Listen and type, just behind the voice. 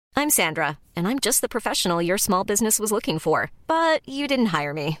I'm Sandra, and I'm just the professional your small business was looking for. But you didn't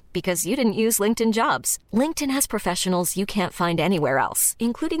hire me because you didn't use LinkedIn Jobs. LinkedIn has professionals you can't find anywhere else,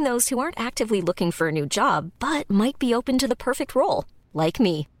 including those who aren't actively looking for a new job, but might be open to the perfect role, like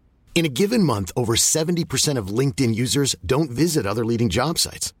me. In a given month, over 70% of LinkedIn users don't visit other leading job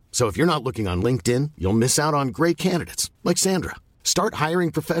sites. So if you're not looking on LinkedIn, you'll miss out on great candidates like Sandra. Start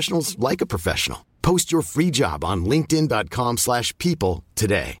hiring professionals like a professional. Post your free job on linkedin.com/people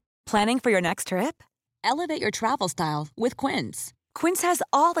today. Planning for your next trip? Elevate your travel style with Quince. Quince has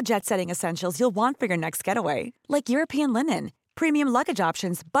all the jet-setting essentials you'll want for your next getaway, like European linen, premium luggage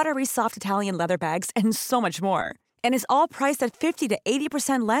options, buttery soft Italian leather bags, and so much more. And is all priced at 50 to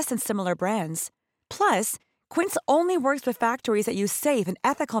 80% less than similar brands. Plus, Quince only works with factories that use safe and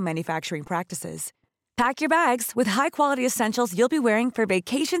ethical manufacturing practices. Pack your bags with high-quality essentials you'll be wearing for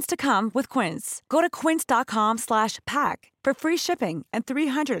vacations to come with Quince. Go to quince.com/pack for free shipping and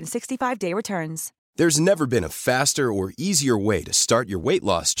 365-day returns. There's never been a faster or easier way to start your weight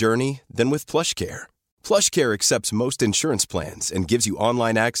loss journey than with PlushCare. PlushCare accepts most insurance plans and gives you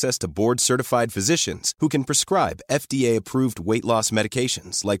online access to board-certified physicians who can prescribe FDA-approved weight loss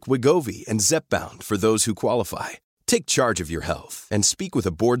medications like Wegovy and Zepbound for those who qualify. Take charge of your health and speak with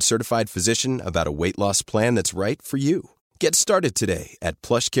a board-certified physician about a weight loss plan that's right for you. Get started today at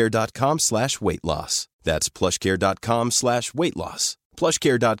plushcare.com/weight loss. That's plushcare.com/weight loss.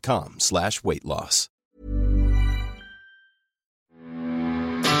 plushcare.com/weight loss.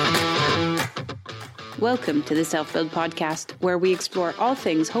 Welcome to the Self-Build Podcast, where we explore all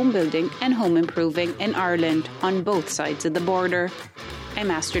things home building and home improving in Ireland on both sides of the border.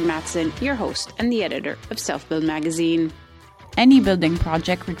 I'm Astrid Matson, your host and the editor of Self-Build magazine. Any building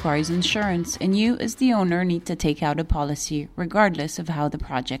project requires insurance, and you as the owner need to take out a policy regardless of how the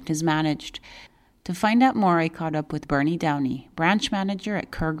project is managed. To find out more, I caught up with Bernie Downey, branch manager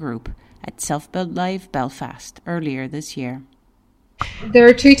at Kerr Group at Self-Build Live Belfast earlier this year. There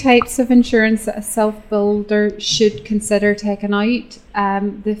are two types of insurance that a self-builder should consider taking out.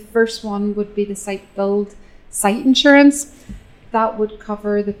 The first one would be the site-build site insurance. That would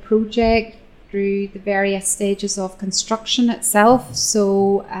cover the project through the various stages of construction itself.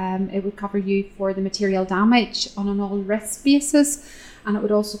 So it would cover you for the material damage on an all-risk basis, and it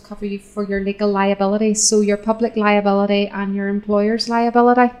would also cover you for your legal liability, so your public liability and your employer's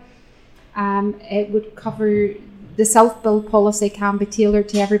liability. It would cover... The self-build policy can be tailored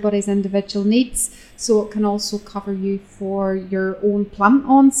to everybody's individual needs, so it can also cover you for your own plant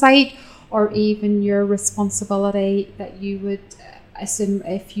on site, or even your responsibility that you would assume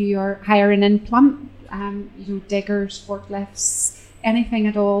if you are hiring in plant, diggers, forklifts, anything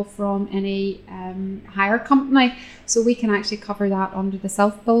at all from any hire company. So we can actually cover that under the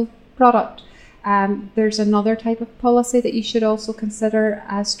self-build product. There's another type of policy that you should also consider,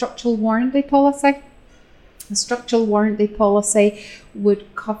 a structural warranty policy. The structural warranty policy would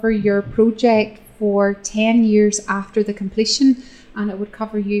cover your project for 10 years after the completion, and it would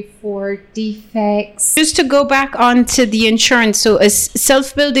cover you for defects. Just to go back onto the insurance, so a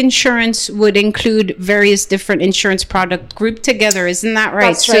self-build insurance would include various different insurance products grouped together, isn't that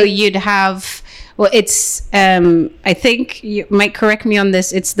right? That's right. So you'd have... Well, it's, I think you might correct me on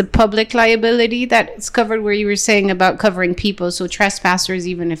this, it's the public liability that's covered, where you were saying about covering people, so trespassers,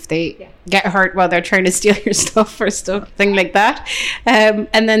 even if they get hurt while they're trying to steal your stuff or something like that. And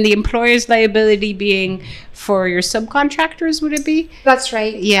then the employer's liability being for your subcontractors, would it be? That's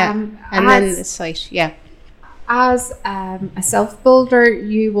right. Yeah, and then the site, yeah. As a self-builder,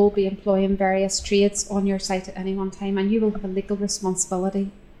 you will be employing various trades on your site at any one time, and you will have a legal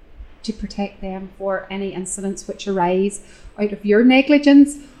responsibility to protect them for any incidents which arise out of your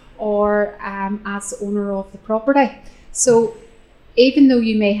negligence or as the owner of the property. So even though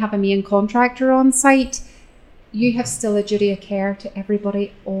you may have a main contractor on site, you have still a duty of care to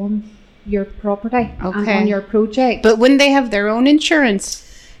everybody on your property and on your project. But wouldn't they have their own insurance?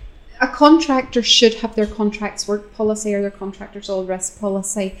 A contractor should have their contracts work policy or their contractor's all risk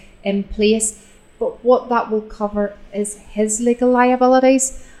policy in place. But what that will cover is his legal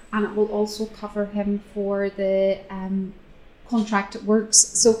liabilities, and it will also cover him for the contract it works.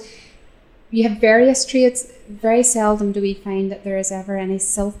 So you have various trades. Very seldom do we find that there is ever any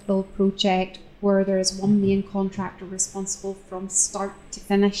self-build project where there is one main contractor responsible from start to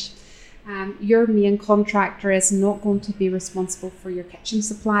finish. Your main contractor is not going to be responsible for your kitchen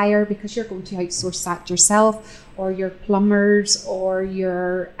supplier, because you're going to outsource that yourself, or your plumbers, or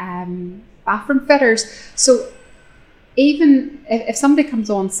your bathroom fitters. So even if somebody comes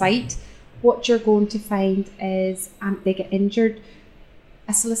on site, what you're going to find is, and they get injured,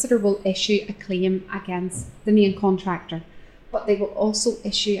 a solicitor will issue a claim against the main contractor. but they will also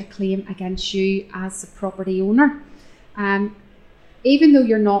issue a claim against you as the property owner. Even though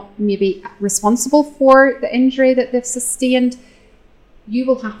you're not maybe responsible for the injury that they've sustained, you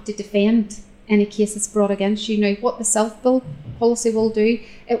will have to defend any cases brought against you. Now, what the self-bill policy will do,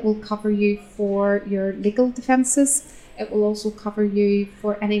 it will cover you for your legal defences. It will also cover you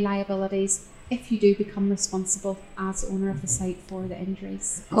for any liabilities if you do become responsible as owner of the site for the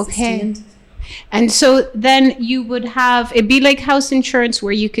injuries sustained. And so then you would have, it'd be like house insurance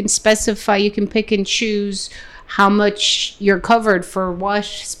where you can specify, you can pick and choose how much you're covered for what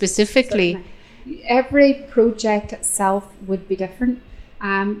specifically. Certainly. Every project itself would be different.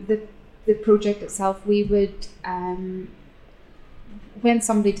 The project itself, we would, when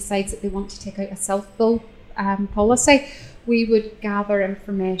somebody decides that they want to take out a self-bill policy, we would gather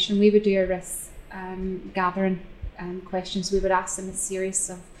information. We would do a risk gathering questions. We would ask them a series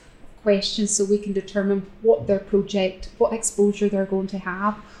of questions so we can determine what their project, what exposure they're going to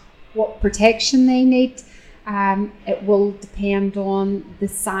have, what protection they need. It will depend on the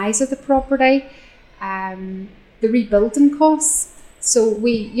size of the property, the rebuilding costs. So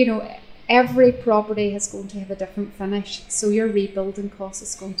every property is going to have a different finish. So your rebuilding cost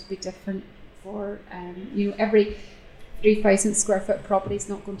is going to be different for, every 3,000 square foot property is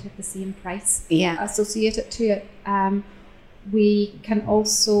not going to have the same price associated to it. We can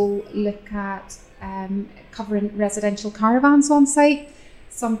also look at covering residential caravans on site.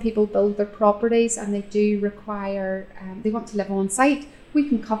 Some people build their properties and they do require, they want to live on site. We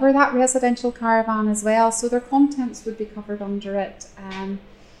can cover that residential caravan as well, so their contents would be covered under it.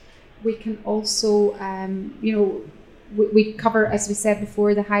 We can also, we cover, as we said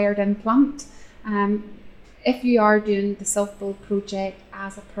before, the hired in plant. If you are doing the self-build project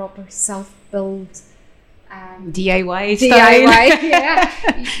as a proper self-build DIY style.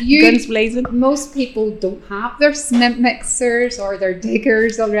 Yeah. Guns blazing. Most people don't have their cement mixers or their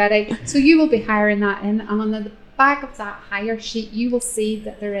diggers already, so you will be hiring that in, and on the back of that hire sheet you will see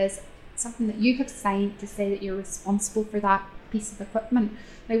that there is something that you have signed to say that you're responsible for that piece of equipment.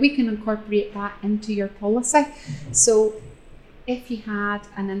 Now we can incorporate that into your policy. So if you had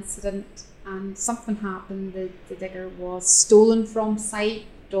an incident and something happened, the digger was stolen from site,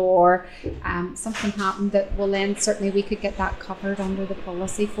 or something happened, that will then certainly we could get that covered under the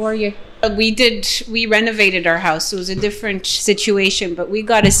policy for you. We renovated our house, so it was a different situation, but we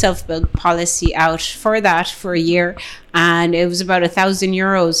got a self-build policy out for a year, and it was about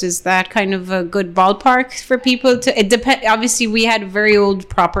 €1,000. Is that kind of a good ballpark for people to, it depend, obviously we had a very old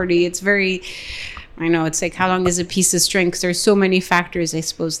property. It's very, I know, it's like how long is a piece of string? 'Cause there's so many factors, I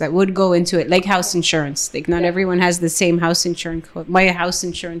suppose, that would go into it, like house insurance. Like not everyone has the same house insurance. My house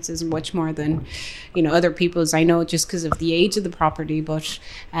insurance is much more than, other people's. I know just because of the age of the property, but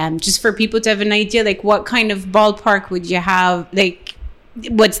just for people to have an idea, like what kind of ballpark would you have? Like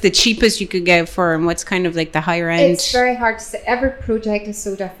what's the cheapest you could get for, and what's kind of like the higher end? It's very hard to say. Every project is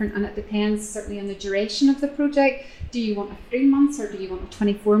so different, and it depends certainly on the duration of the project. Do you want a 3 months or do you want a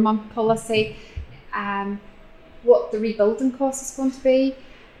 24-month policy? What the rebuilding cost is going to be,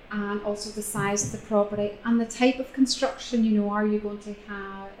 and also the size of the property and the type of construction. Are you going to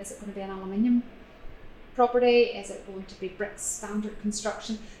have, is it going to be an aluminium property? Is it going to be brick standard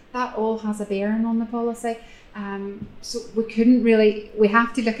construction? That all has a bearing on the policy. So we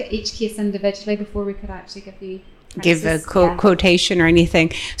have to look at each case individually before we could actually give a quotation or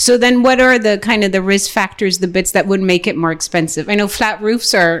anything. So then what are the kind of the risk factors, the bits that would make it more expensive? I know flat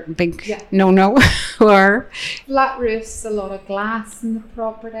roofs are big no or flat roofs, a lot of glass in the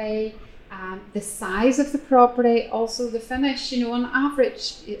property, the size of the property, also the finish. On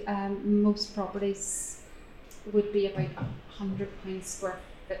average, most properties would be about £100 square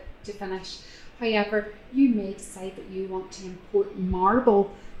foot to finish. However, you may decide that you want to import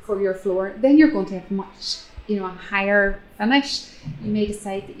marble for your floor, then you're going to have much a higher finish. You may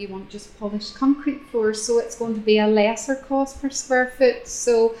decide that you want just polished concrete floors, so it's going to be a lesser cost per square foot.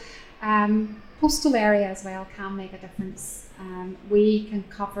 So postal area as well can make a difference. We can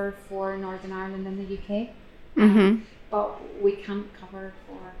cover for Northern Ireland and the UK, but we can't cover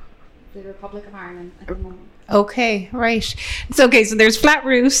for the Republic of Ireland at the moment. Okay, right. It's okay. So there's flat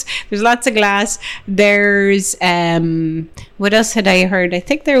roofs. There's lots of glass. There's what else had I heard? I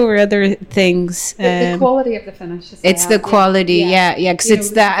think there were other things. The quality of the finish. It's the quality, yeah. Because it's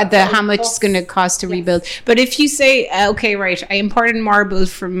the how much it's going to cost to rebuild. But if you say, okay, right, I imported marble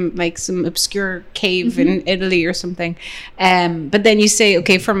from like some obscure cave in Italy or something, but then you say,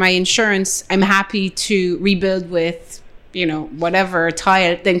 okay, for my insurance, I'm happy to rebuild with, whatever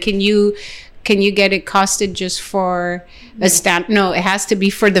tile. Then can you get it costed just for a stand? No, it has to be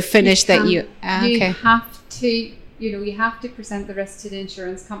for the finish that you. You have to. you have to present the risk to the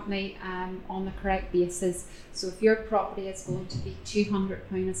insurance company on the correct basis. So if your property is going to be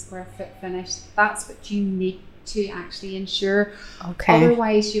 £200 a square foot finished, that's what you need to actually insure. Okay.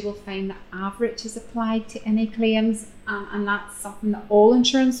 Otherwise, you will find that average is applied to any claims, and that's something that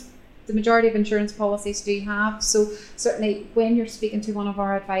the majority of insurance policies do have. So certainly when you're speaking to one of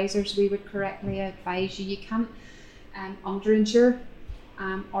our advisors, we would correctly advise you can't underinsure,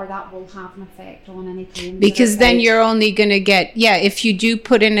 or that will have an effect on any claims. Because then you're only going to get, if you do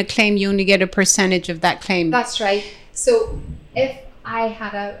put in a claim, you only get a percentage of that claim. That's right. So if I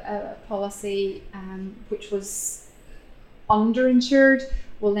had a policy which was underinsured,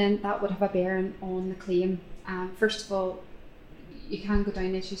 well then that would have a bearing on the claim. First of all, you can go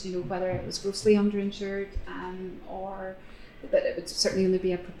down issues, whether it was grossly underinsured, but it would certainly only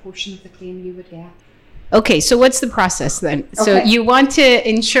be a proportion of the claim you would get. Okay, so what's the process then? Okay. So you want to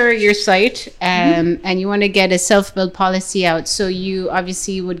insure your site and you want to get a self-build policy out. So you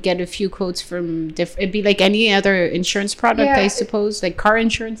obviously would get a few quotes from it'd be like any other insurance product, I suppose, like car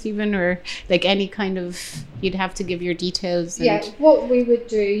insurance even, or like any kind of, you'd have to give your details. What we would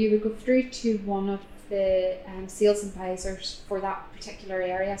do, you would go through to one of the sales advisors for that particular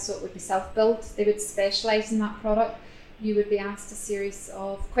area. So it would be self-built. They would specialise in that product. You would be asked a series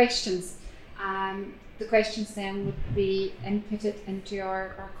of questions. The questions then would be inputted into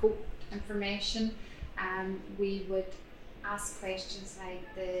our quote information. We would ask questions like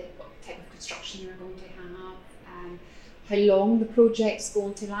what type of construction you're going to have, how long the project's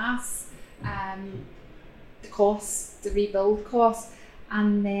going to last, the costs, the rebuild costs,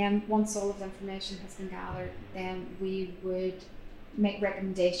 and then once all of the information has been gathered, then we would make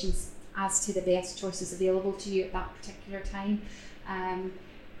recommendations as to the best choices available to you at that particular time.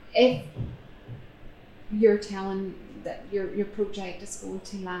 If you're telling that your project is going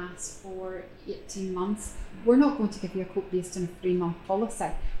to last for 18 months, we're not going to give you a quote based on a 3-month policy.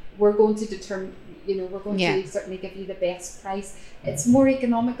 We're going to determine, we're going to certainly give you the best price. It's more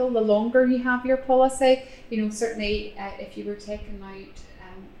economical the longer you have your policy. Certainly if you were taking out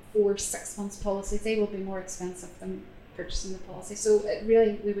 4 6-month policies, they will be more expensive than purchasing the policy. So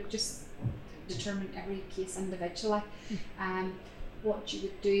we would just determine every case individually. What you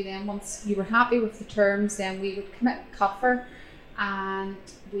would do then, once you were happy with the terms, then we would commit cover and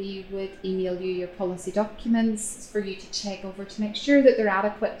we would email you your policy documents for you to check over to make sure that they're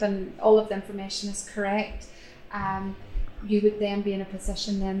adequate and all of the information is correct. You would then be in a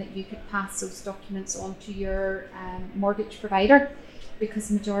position then that you could pass those documents on to your mortgage provider, because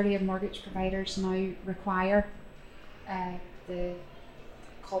the majority of mortgage providers now require the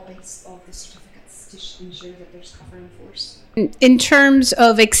copies of the certificates to ensure that there's cover in force. In terms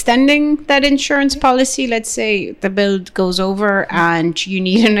of extending that insurance policy, let's say the build goes over and you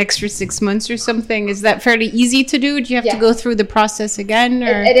need an extra 6 months or something, is that fairly easy to do? Do you have to go through the process again?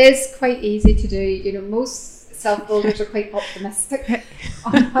 Or? It is quite easy to do. Most self-builders are quite optimistic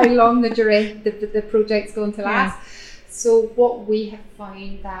on how long the project's going to last. So what we have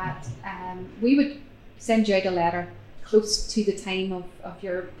found that we would send you out a letter close to the time of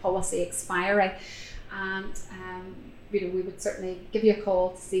your policy expiry, and we would certainly give you a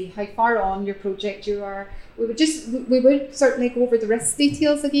call to see how far on your project you are. We would certainly go over the risk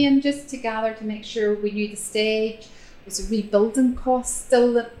details again, just to gather to make sure we knew the stage. Was the rebuilding cost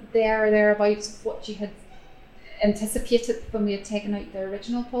still thereabouts of what you had anticipated when we had taken out the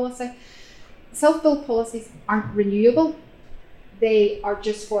original policy? Self-build policies aren't renewable. They are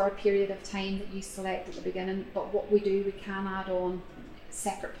just for a period of time that you select at the beginning, but what we do, we can add on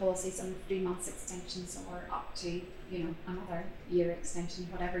separate policies on 3-month extensions or up to another year extension,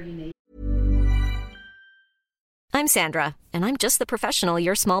 whatever you need. I'm Sandra, and I'm just the professional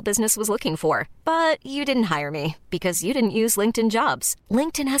your small business was looking for. But you didn't hire me because you didn't use LinkedIn Jobs.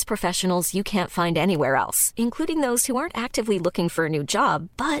 LinkedIn has professionals you can't find anywhere else, including those who aren't actively looking for a new job,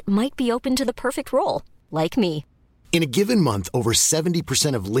 but might be open to the perfect role, like me. In a given month, over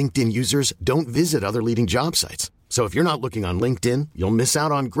 70% of LinkedIn users don't visit other leading job sites. So if you're not looking on LinkedIn, you'll miss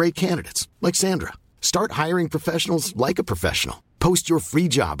out on great candidates like Sandra. Start hiring professionals like a professional. Post your free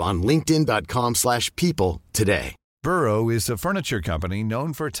job on linkedin.com/people today. Burrow is a furniture company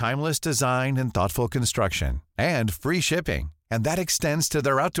known for timeless design and thoughtful construction and free shipping, and that extends to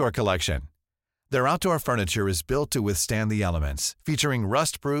their outdoor collection. Their outdoor furniture is built to withstand the elements, featuring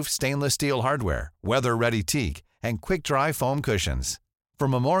rust-proof stainless steel hardware, weather-ready teak, and quick-dry foam cushions. For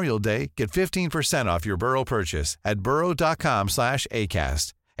Memorial Day, get 15% off your Burrow purchase at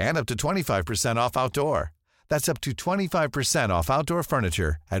burrow.com/acast and up to 25% off outdoor. That's up to 25% off outdoor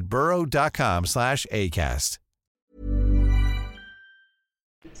furniture at burrow.com/acast.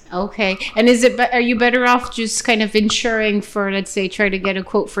 Okay. And are you better off just kind of insuring for, let's say, try to get a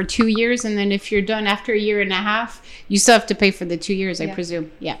quote for 2 years, and then if you're done after a year and a half, you still have to pay for the 2 years, I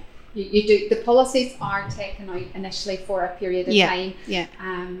presume? Yeah. You do. The policies are taken out initially for a period of time. Yeah.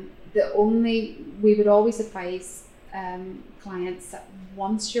 We would always advise clients that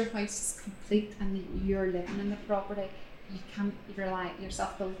once your house is complete and you're living in the property, you can't rely your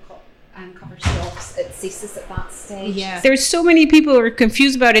self-build cover stops. It ceases at that stage. Yeah. There's so many people who are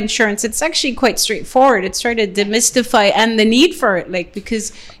confused about insurance. It's actually quite straightforward. It's trying to demystify and the need for it,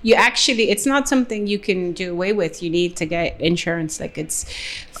 because it's not something you can do away with. You need to get insurance, it's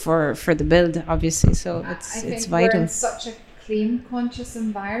for the build, obviously. So it's vital. We're in such a claim conscious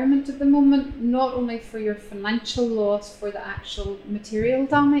environment at the moment, not only for your financial loss, for the actual material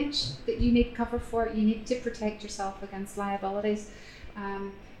damage that you need cover for. You need to protect yourself against liabilities.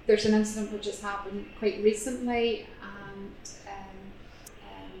 There's an incident which has happened quite recently, and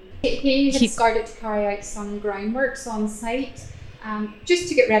he had started to carry out some groundworks on site just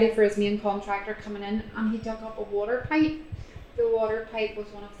to get ready for his main contractor coming in, and he dug up a water pipe. The water pipe was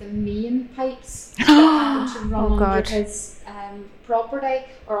one of the main pipes that happened to run under his property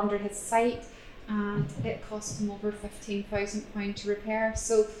or under his site, and it cost him over £15,000 to repair.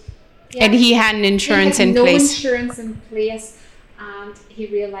 So, and he had an insurance in no place. Insurance in place. And he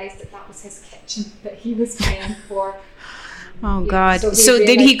realised that was his kitchen that he was paying for. Oh, God. So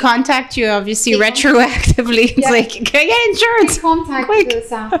did he contact you, obviously, retroactively? It's can I get insurance? He contacted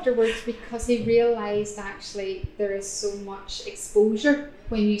us afterwards because he realised actually there is so much exposure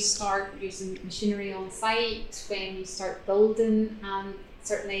when you start using machinery on site, when you start building, and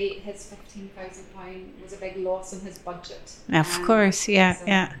certainly his £15,000 was a big loss in his budget. Of course,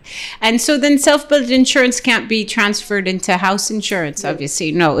 yeah. And so then self-built insurance can't be transferred into house insurance,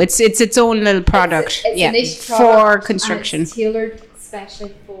 obviously. No, it's its own little product. It's a niche product for construction. And it's tailored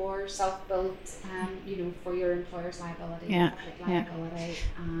especially for self-built, for your employer's liability, public liability,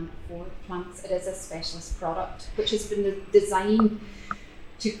 and for plants. It is a specialist product which has been designed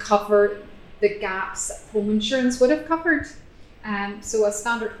to cover the gaps that home insurance would have covered. So a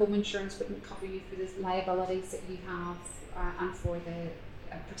standard home insurance wouldn't cover you for the liabilities that you have and for the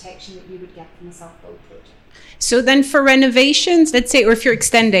protection that you would get from a self-build project. So then for renovations, let's say, or if you're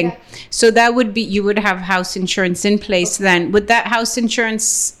extending, so that would be, you would have house insurance in place then. Would that house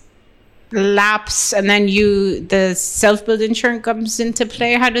insurance lapse and then the self-build insurance comes into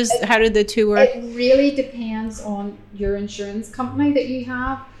play? How do the two work? It really depends on your insurance company that you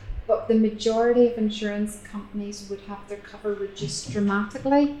have. But the majority of insurance companies would have their cover reduced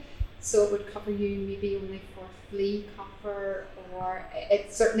dramatically. So it would cover you maybe only for flea cover, or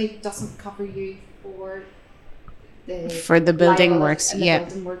it certainly doesn't cover you for the building works.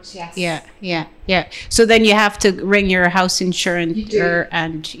 Building works, yes. Yeah. So then you have to ring your house insurer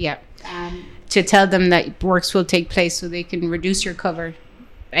and to tell them that works will take place so they can reduce your cover,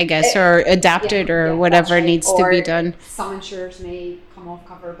 I guess, or adapt it or whatever needs to be done. Some insurers may come off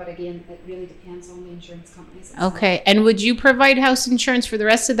cover, but again, it really depends on the insurance companies. Okay. And would you provide house insurance for the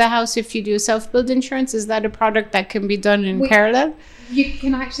rest of the house if you do self-build insurance? Is that a product that can be done in parallel? You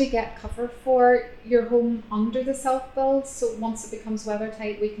can actually get cover for your home under the self-build. So once it becomes weather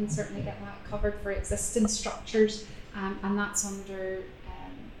tight, we can certainly get that covered for existing structures, and that's under.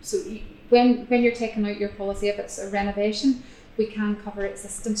 When you're taking out your policy, if it's a renovation, we can cover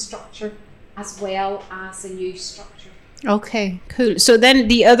existing structure as well as a new structure. Okay, cool. So then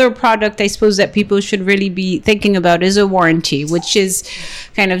the other product I suppose that people should really be thinking about is a warranty, which is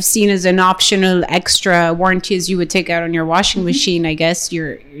kind of seen as an optional extra warranty as you would take out on your washing machine. I guess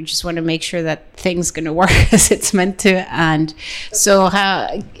you just want to make sure that thing's going to work as it's meant to. And so how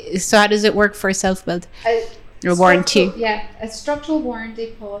does it work for a self-build? A warranty? A structural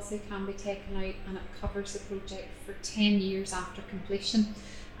warranty policy can be taken out and it covers the project for 10 years after completion.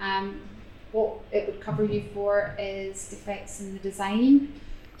 What it would cover you for is defects in the design,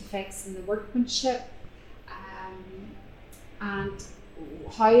 defects in the workmanship, and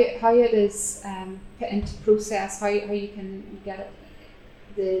how it is put into process, how you can get it.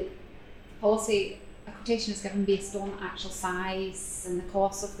 The policy, a quotation is given based on actual size and the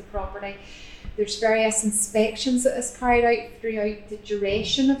cost of the property. There's various inspections that is carried out throughout the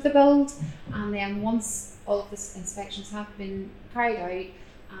duration of the build, and then once all of the inspections have been carried out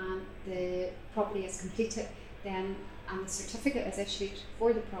and the property is completed, and the certificate is issued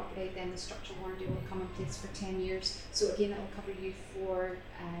for the property, then the structural warranty will come in place for 10 years. So again, it will cover you for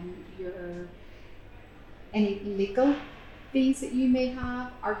any legal fees that you may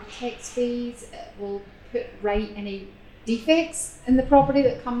have, architect's fees. It will put right any defects in the property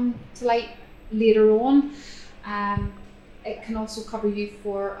that come to light later on. it can also cover you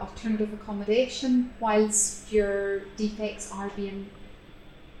for alternative accommodation whilst your defects are being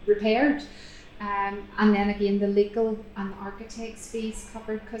repaired. And then again, the legal and the architect's fees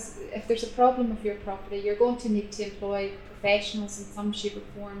covered, because if there's a problem with your property, you're going to need to employ professionals in some shape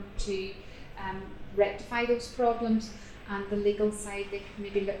or form to rectify those problems. And the legal side, they can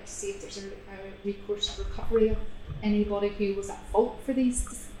maybe look to see if there's a recourse to recovery of anybody who was at fault for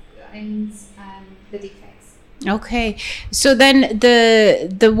these things, the defects. Okay, so then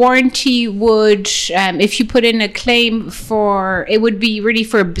the warranty would, if you put in a claim for, it would be really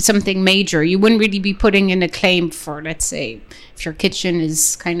for something major. You wouldn't really be putting in a claim for, let's say, if your kitchen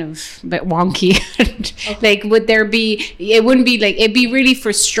is kind of a bit wonky. Like, would there be? It wouldn't be like, it'd be really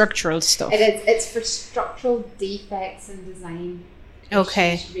for structural stuff. It is. It's for structural defects in design.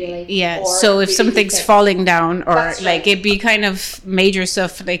 Okay. Really, yeah. So if something's falling down, or That's like, right. it'd be kind of major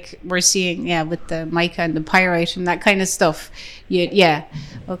stuff, like we're seeing, with the mica and the pyrite and that kind of stuff. Yeah.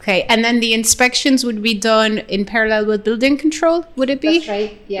 Okay. And then the inspections would be done in parallel with building control, would it be? That's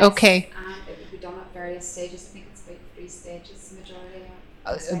right. Yes. Okay. And it would be done at various stages. I think it's about 3 stages. The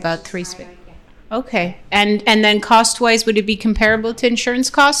majority. About 3 stages. Yeah. Okay. And then cost-wise, would it be comparable to insurance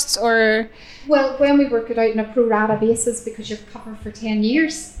costs, or? Well, when we work it out on a pro rata basis, because you're covered for 10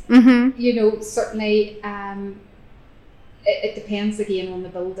 years, certainly it depends again on the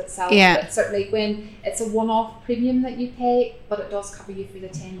build itself. Yeah. But certainly when it's a one-off premium that you pay, but it does cover you for the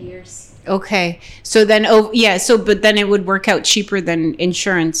 10 years. Okay. So then, but then it would work out cheaper than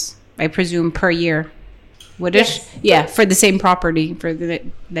insurance, I presume, per year. Would it? Yes. Yeah, for the same property,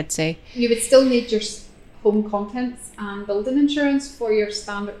 let's say. You would still need your home contents and building insurance for your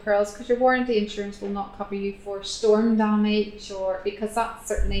standard perils, because your warranty insurance will not cover you for storm damage, or because that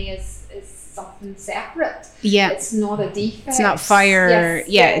certainly is something separate. Yeah. It's not a defect. It's not fire.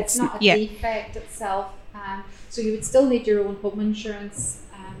 It's not a defect itself. So you would still need your own home insurance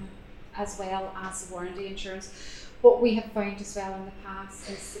as well as the warranty insurance. What we have found as well in the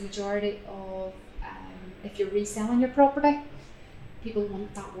past is the majority of, if you're reselling your property, people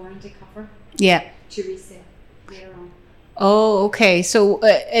want that warranty cover. Yeah. To resell later on. Oh, okay. So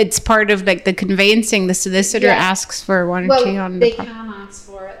it's part of like the conveyancing. The solicitor asks for warranty on the property. They can ask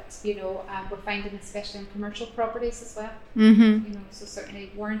for it. We're finding, especially on commercial properties as well. Mm-hmm. So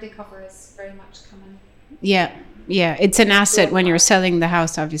certainly warranty cover is very much coming. Yeah. It's an asset when you're selling the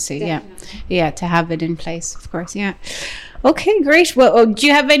house, obviously. Definitely. Yeah, to have it in place, of course. Yeah. Okay, great. Well, do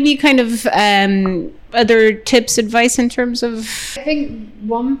you have any kind of other tips, advice in terms of? I think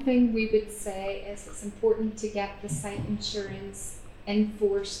one thing we would say is it's important to get the site insurance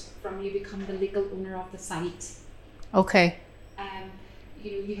enforced from you become the legal owner of the site. Okay.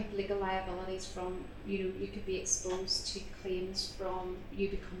 You have legal liabilities from, you could be exposed to claims from you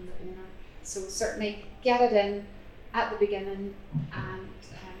become the owner. So certainly get it in at the beginning, and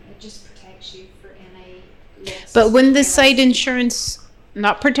it just protects you for any loss. But wouldn't the site insurance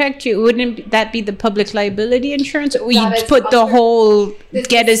not protect you? Wouldn't that be the public liability insurance? Or you put the whole,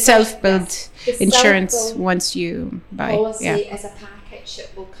 get a self-built insurance once you buy? Policy as a package.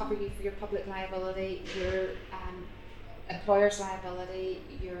 It will cover you for your public liability, your employer's liability,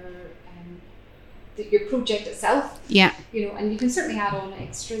 your project itself. Yeah. And you can certainly add on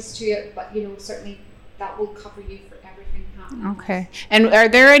extras to it, but certainly that will cover you for everything happening. Okay. And are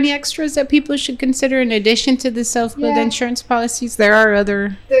there any extras that people should consider in addition to the self-build insurance policies? There are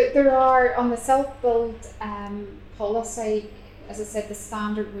other. There are on the self-build policy. As I said, the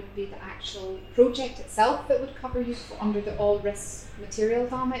standard would be the actual project itself that would cover you under the all risk material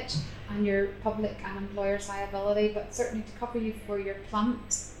damage and your public and employer's liability, but certainly to cover you for your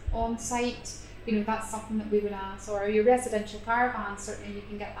plant on site. That's something that we would ask, or your residential caravan, certainly you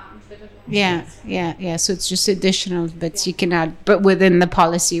can get that included. Yeah. So it's just additional bits you can add, but within the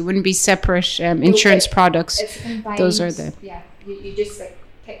policy. It wouldn't be separate insurance products. It's combined. Those are the. Yeah, you just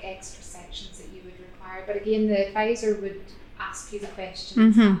pick extra sections that you would require. But again, the advisor would ask you the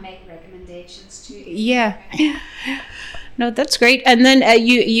questions and make recommendations to you. Yeah. Okay. No, that's great. And then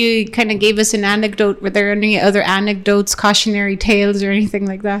you kind of gave us an anecdote. Were there any other anecdotes, cautionary tales, or anything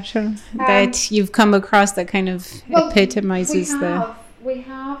like that that you've come across that kind of epitomizes the? We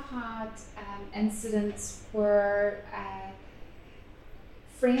have had incidents where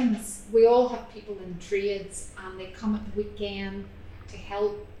friends. We all have people in trades, and they come at the weekend to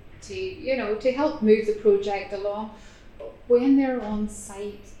help move the project along. But when they're on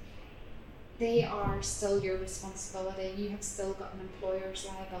site, they are still your responsibility. You have still got an employer's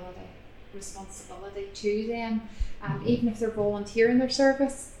liability responsibility to them. Even if they're volunteering their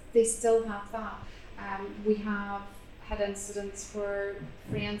service, they still have that. We have had incidents where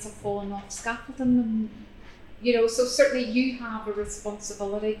friends have fallen off scaffolding So certainly you have a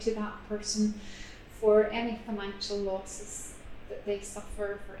responsibility to that person for any financial losses that they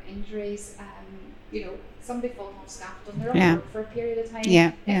suffer, for injuries. Somebody falls off scaffold and they're on work for a period of time.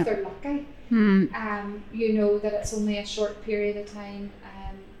 If they're lucky, that it's only a short period of time,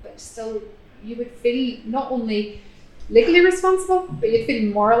 but still you would feel not only legally responsible, but you'd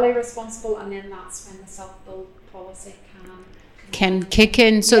feel morally responsible, and then that's when the self-build policy can kick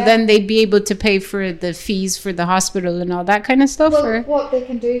in. So then they'd be able to pay for the fees for the hospital and all that kind of stuff? Well, what they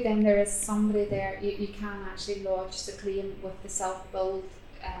can do then, there is somebody there, you can actually lodge the claim with the self-build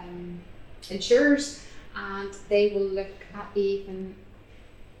insurers, and they will look at each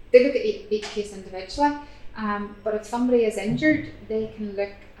case individually. But if somebody is injured, they can look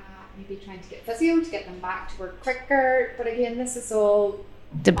at maybe trying to get physio to get them back to work quicker. But again, this is all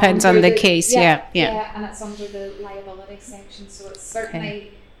depends on the case. Yeah, and it's under the liability section, so it's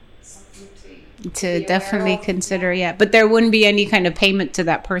certainly something to definitely consider. But there wouldn't be any kind of payment to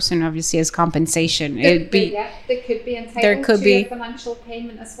that person, obviously, as compensation. They could be entitled to a financial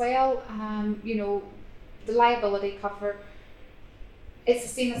payment as well. The liability cover, it's the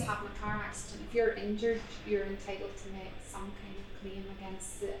same as having a car accident. If you're injured, you're entitled to make some kind of claim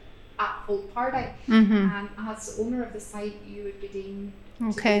against the at-fault party, and as the owner of the site, you would be deemed to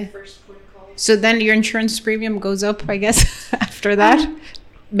be the first protocol. So then your insurance premium goes up, I guess, after that,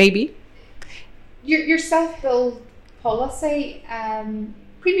 maybe. Your self-build policy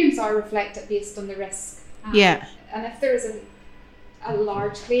premiums are reflected based on the risk. And if there is a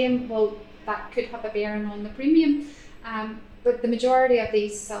large claim, well, that could have a bearing on the premium. But the majority of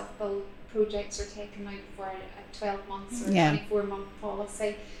these self-build projects are taken out for a 12 months or 24-month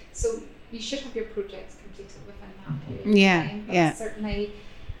policy. So you should have your projects completed within that period of time. But certainly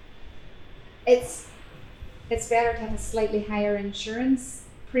it's better to have a slightly higher insurance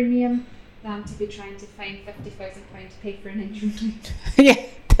premium than to be trying to find £50,000 to pay for an injury claim.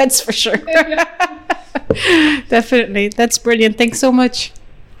 That's for sure. Definitely. That's brilliant. Thanks so much.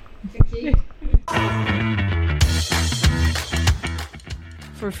 Thank you.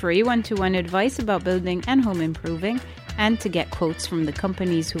 For free one-to-one advice about building and home improving, and to get quotes from the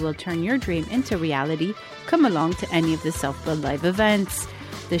companies who will turn your dream into reality, come along to any of the Self-Build Live events.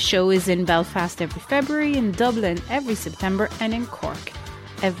 The show is in Belfast every February, in Dublin every September, and in Cork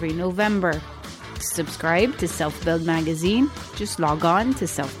every November. To subscribe to Self-Build magazine, just log on to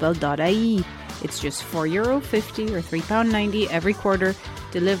selfbuild.ie. It's just €4.50 or £3.90 every quarter,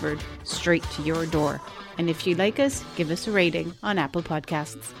 delivered straight to your door. And if you like us, give us a rating on Apple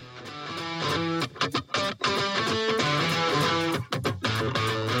Podcasts.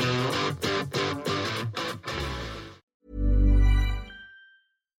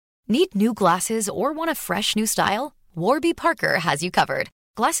 Need new glasses or want a fresh new style? Warby Parker has you covered.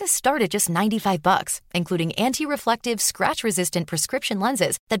 Glasses start at just $95, including anti-reflective, scratch-resistant prescription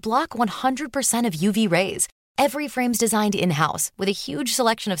lenses that block 100% of UV rays. Every frame's designed in-house with a huge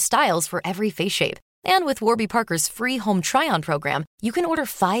selection of styles for every face shape. And with Warby Parker's free home try-on program, you can order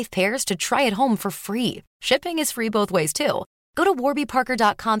 5 pairs to try at home for free. Shipping is free both ways, too. Go to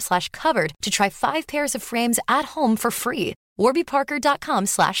warbyparker.com/covered to try 5 pairs of frames at home for free.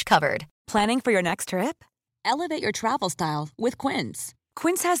 warbyparker.com/covered. Planning for your next trip? Elevate your travel style with Quince.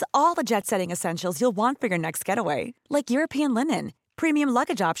 Quince has all the jet-setting essentials you'll want for your next getaway, like European linen, premium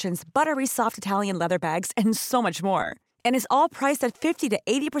luggage options, buttery soft Italian leather bags, and so much more. And is all priced at 50 to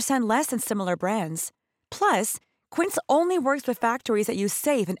 80% less than similar brands. Plus, Quince only works with factories that use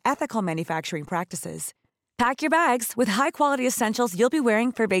safe and ethical manufacturing practices. Pack your bags with high-quality essentials you'll be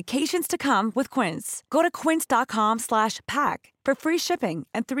wearing for vacations to come with Quince. Go to quince.com/pack for free shipping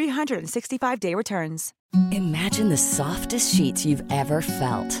and 365-day returns. Imagine the softest sheets you've ever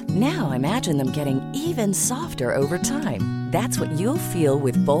felt. Now imagine them getting even softer over time. That's what you'll feel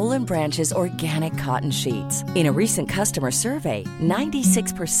with Boll & Branch's organic cotton sheets. In a recent customer survey,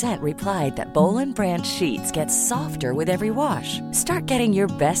 96% replied that Boll & Branch sheets get softer with every wash. Start getting your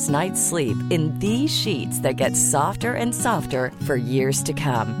best night's sleep in these sheets that get softer and softer for years to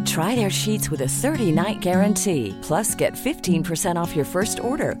come. Try their sheets with a 30-night guarantee. Plus, get 15% off your first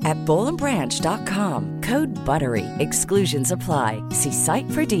order at bollandbranch.com. Code BUTTERY. Exclusions apply. See site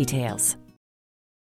for details.